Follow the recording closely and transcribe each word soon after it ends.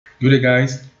Good day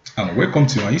guys, and welcome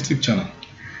to my YouTube channel.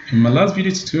 In my last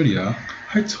video tutorial,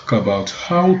 I talk about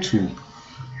how to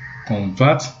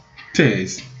convert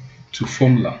text to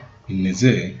formula in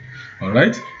Excel.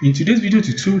 Alright, in today's video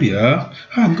tutorial,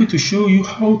 I'm going to show you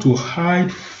how to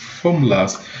hide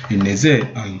formulas in Excel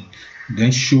and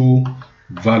then show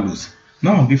values.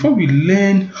 Now, before we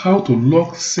learn how to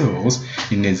lock cells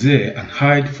in Excel and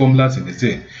hide formulas in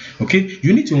Excel, okay,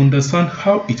 you need to understand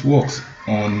how it works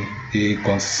on a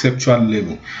conceptual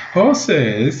level. All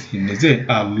cells in Excel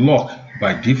are locked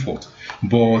by default,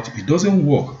 but it doesn't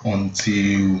work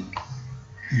until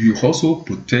you also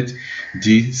protect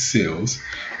these cells.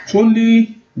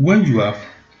 Only when you have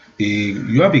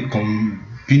a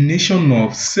combination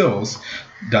of cells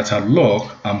that are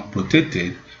locked and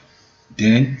protected,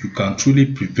 then you can truly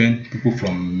prevent people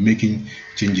from making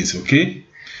changes. Okay,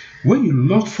 when you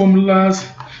lock formulas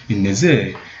in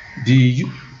Excel, the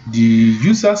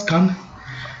users can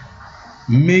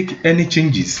make any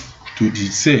changes to the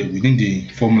cell within the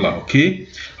formula. Okay,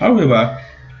 however,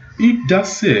 if that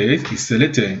cell is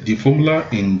selected, the formula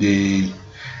in the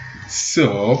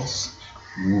cells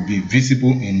will be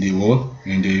visible in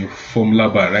the formula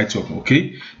bar right up.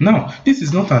 Okay, now this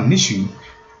is not an issue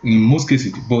in most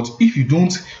cases, but if you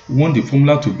don't want the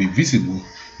formula to be visible,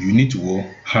 you need to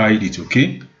hide it.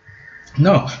 Okay,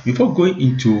 now before going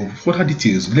into further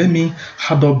details, let me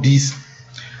add up these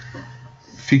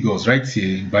figures right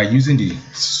here by using the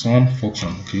sum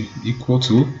function. Okay, equal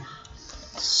to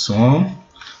sum.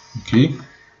 Okay,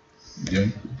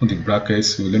 then open the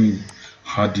brackets. So let me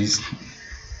add this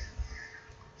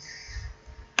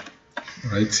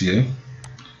right here.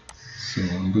 So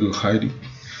I'm going to hide it.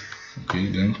 Okay,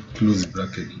 then close the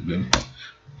bracket, then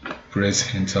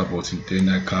press enter button. Then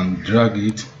I can drag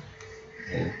it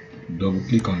or double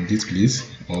click on this place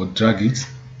or drag it.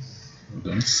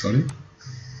 Sorry.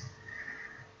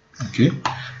 Okay,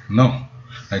 now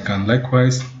I can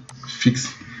likewise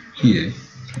fix here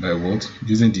by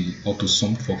using the auto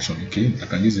sum function. Okay, I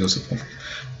can use the auto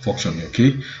function.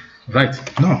 Okay, right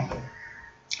now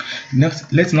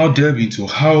let's now delve into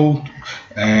how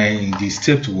the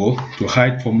step to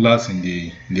hide formulas in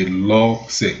the log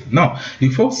cell. Now the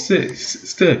first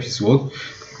step is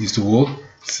to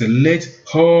select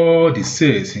all the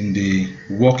cells in the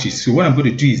worksheet. So what I'm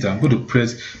going to do is that I'm going to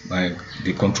press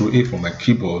the Ctrl A from my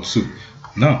keyboard. So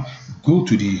now go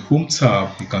to the home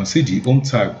tab. You can see the home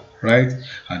tab right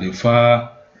at the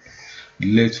far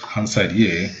left hand side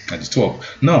here at the top.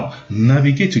 Now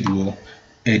navigate to the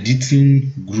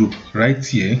editing group right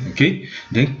here. Okay,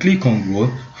 then click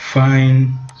on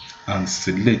find and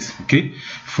select. Okay,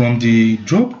 from the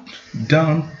drop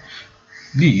down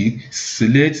list,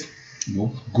 select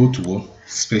go to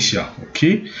special.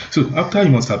 Okay, so after you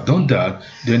must have done that,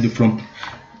 then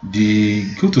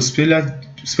go to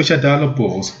special dialog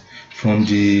box. From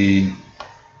the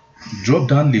drop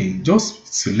down list, just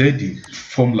select the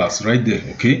formulas right there.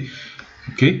 Okay,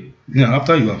 now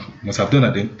after you must have done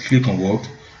that, then click on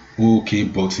OK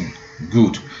button.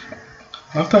 Good.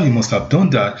 After you must have done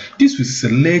that, this will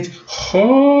select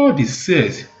all the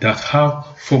cells that have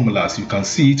formulas. You can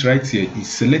see it right here. It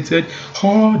selected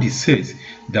all the cells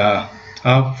that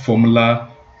have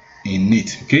formula in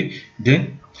it. Okay,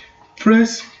 then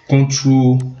press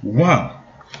Ctrl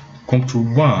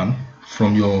 1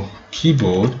 from your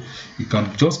keyboard. You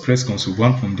can just press Ctrl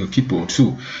 1 from the keyboard.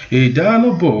 So a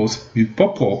dialog box will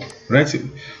pop up right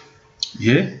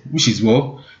here, which is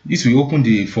this will open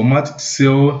the format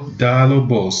cell dialog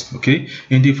box. Okay,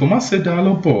 in the format cell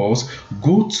dialog box,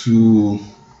 go to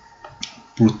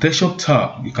protection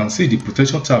tab. You can see the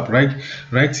protection tab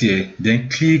right here. Then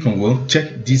click on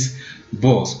check this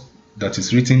box that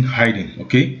is written hiding.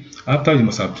 Okay, after you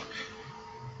must have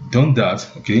done that,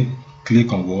 okay,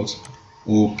 click on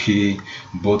OK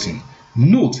button.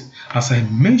 Note, as I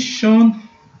mentioned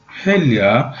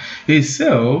earlier, a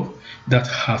cell that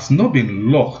has not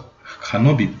been locked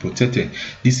cannot be protected.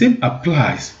 The same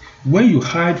applies when you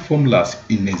hide formulas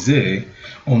in Excel,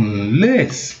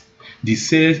 unless the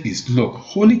cell is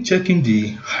locked. Only checking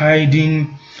the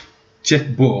hiding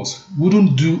checkbox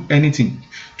wouldn't do anything.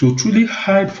 To truly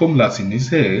hide formulas in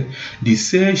Excel, the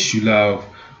cell should have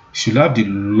the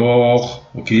lock.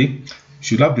 Okay,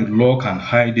 should have the lock and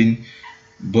hiding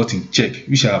button check,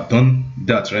 which I have done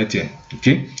that right here.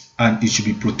 Okay, and it should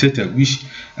be protected, which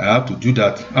I have to do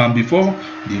that, and before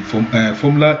the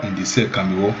formula in the cell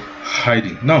can be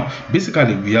hiding. Now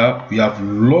basically we have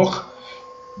locked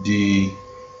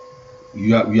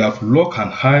lock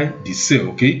and hide the cell.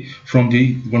 Okay, from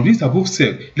this above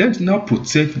cell, let's now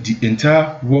protect the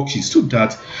entire worksheet so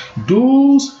that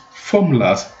those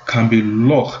formulas can be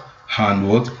locked and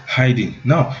what hiding.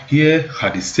 Now here are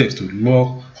the steps to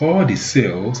lock all the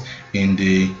cells in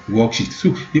the worksheet. So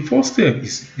the first step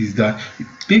is that you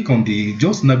click on the,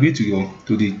 just navigate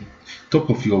to the top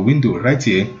of your window right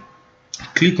here,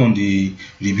 click on the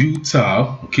review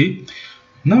tab. Okay,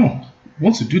 now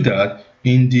once you do that,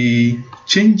 in the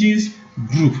changes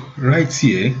group right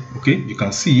here, okay, you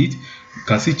can see it, you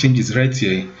can see changes right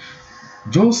here.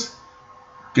 Just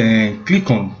click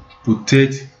on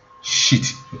protect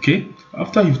sheet. Okay,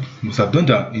 after you must have done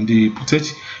that, in the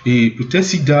protect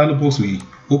sheet dialog box will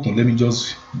open. Let me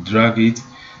just drag it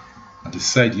at the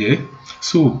side here.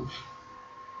 So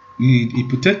the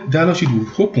protect dialog sheet will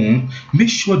open. Make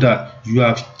sure that you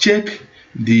have checked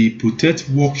the protect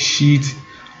worksheet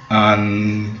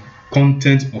and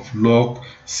content of log.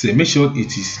 Say make sure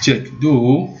it is checked,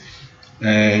 though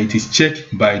it is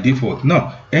checked by default.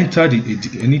 Now enter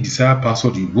any desired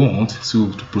password you want,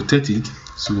 so to protect it.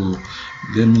 So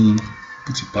let me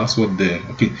put a password there.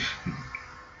 Okay,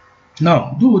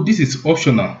 now though this is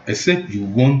optional except you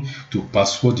want to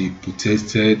password the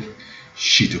protected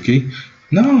sheet. Okay,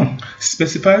 now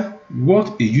specify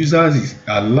what a user is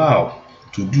allowed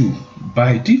to do.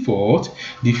 By default,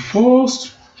 the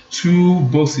first two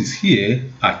boxes here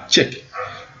are checked,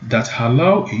 that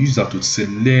allow a user to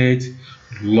select,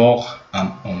 lock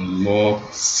and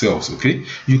unlock cells. Okay,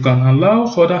 you can allow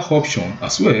other options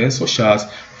as well, such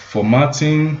as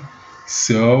formatting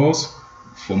cells,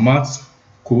 format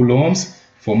columns,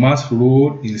 format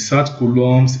row, insert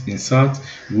columns, insert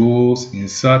rows,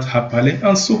 insert hyperlink,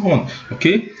 and so on.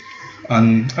 Okay,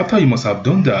 and after you must have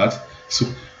done that, so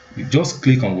you just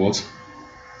click on what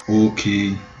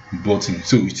OK button.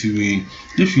 So it will,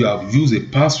 if you have used a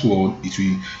password, it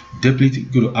will definitely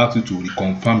go to ask you to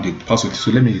reconfirm the password.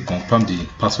 So let me reconfirm the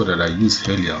password that I used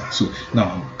earlier. So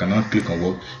now I can now click on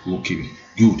what OK.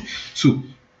 Good. So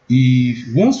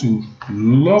if once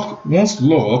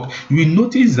lock, you will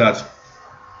notice that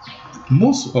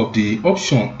most of the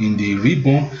options in the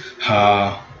ribbon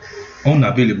are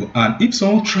unavailable, and if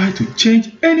someone tries to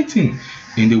change anything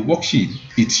in the worksheet,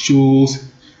 it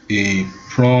shows a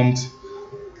prompt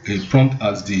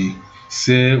as the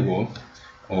cell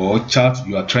or chart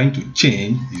you are trying to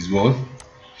change is what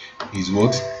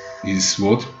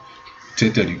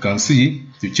protected. You can see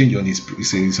to change on this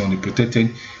is on the protected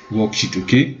worksheet.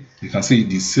 Okay, you can see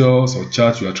the cells or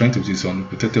chart you are trying to use on the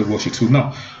protected worksheet. So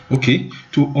now, okay,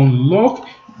 to unlock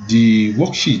the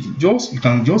worksheet, you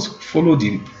can just follow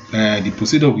the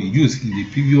procedure we used in the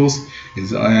previous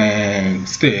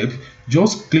step.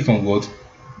 Just click on what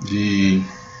the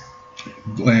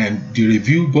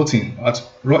review button at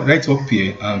right up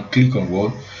here and click on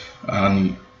what,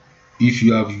 and if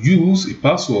you have used a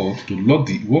password to lock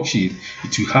the worksheet,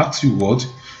 it will ask you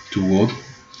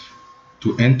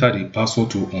to enter the password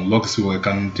to unlock. So I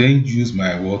can then use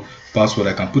my password.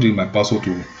 I can put in my password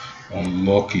to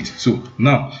unlock it. So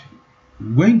now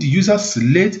when the user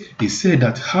select a cell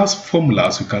that has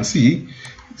formulas, you can see,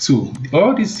 so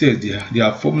all these cells, they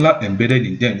are formula embedded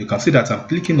in them. You can see that I'm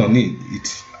clicking on it,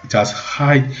 it has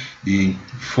hide the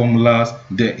formulas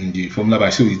there in the formula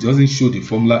bar, so it doesn't show the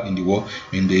formula in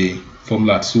the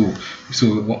formula. So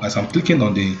as I'm clicking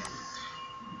on the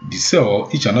cell,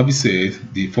 each and every cell,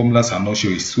 the formulas are not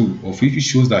showing. So it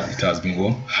shows that it has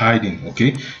been hiding.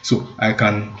 Okay, so I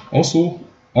can also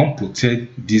unprotect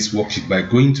this worksheet by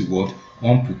going to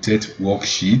unprotect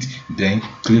worksheet, then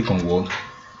click on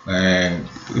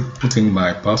put in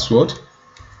my password.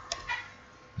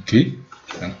 Okay,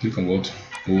 and click on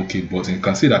OK button. You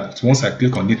can see that once I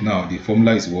click on it now, the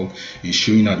formula is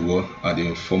showing at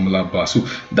the formula bar. So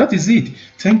that is it.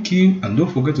 Thank you, and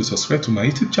don't forget to subscribe to my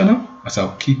YouTube channel, as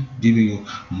I'll keep giving you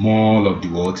more of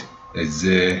the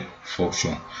Excel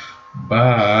function.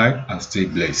 Bye and stay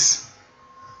blessed.